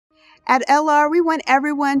At LR, we want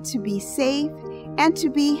everyone to be safe and to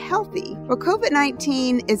be healthy. Well,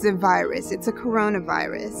 COVID-19 is a virus. It's a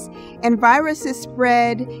coronavirus. And viruses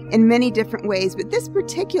spread in many different ways, but this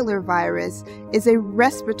particular virus is a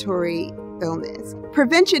respiratory illness.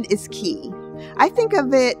 Prevention is key. I think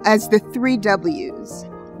of it as the 3 W's.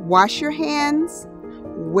 Wash your hands,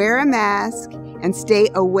 wear a mask, and stay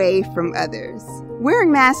away from others.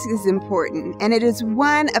 Wearing masks is important, and it is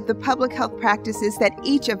one of the public health practices that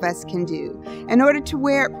each of us can do. In order to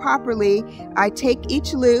wear it properly, I take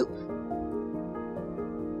each loop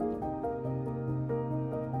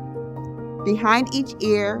behind each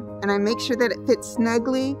ear, and I make sure that it fits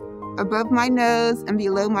snugly above my nose and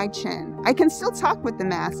below my chin. I can still talk with the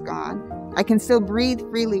mask on. I can still breathe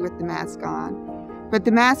freely with the mask on. But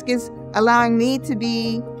the mask is allowing me to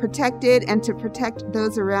be protected and to protect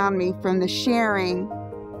those around me from the sharing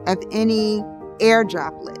of any air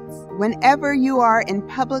droplets. Whenever you are in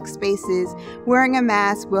public spaces, wearing a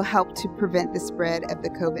mask will help to prevent the spread of the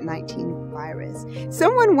COVID-19 virus.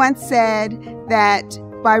 Someone once said that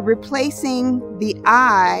by replacing the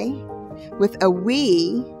I with a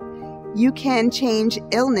we, you can change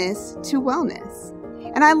illness to wellness.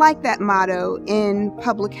 And I like that motto in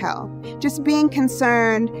public health, just being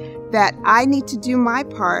concerned that I need to do my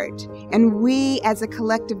part and we as a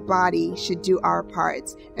collective body should do our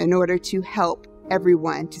parts in order to help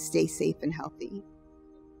everyone to stay safe and healthy.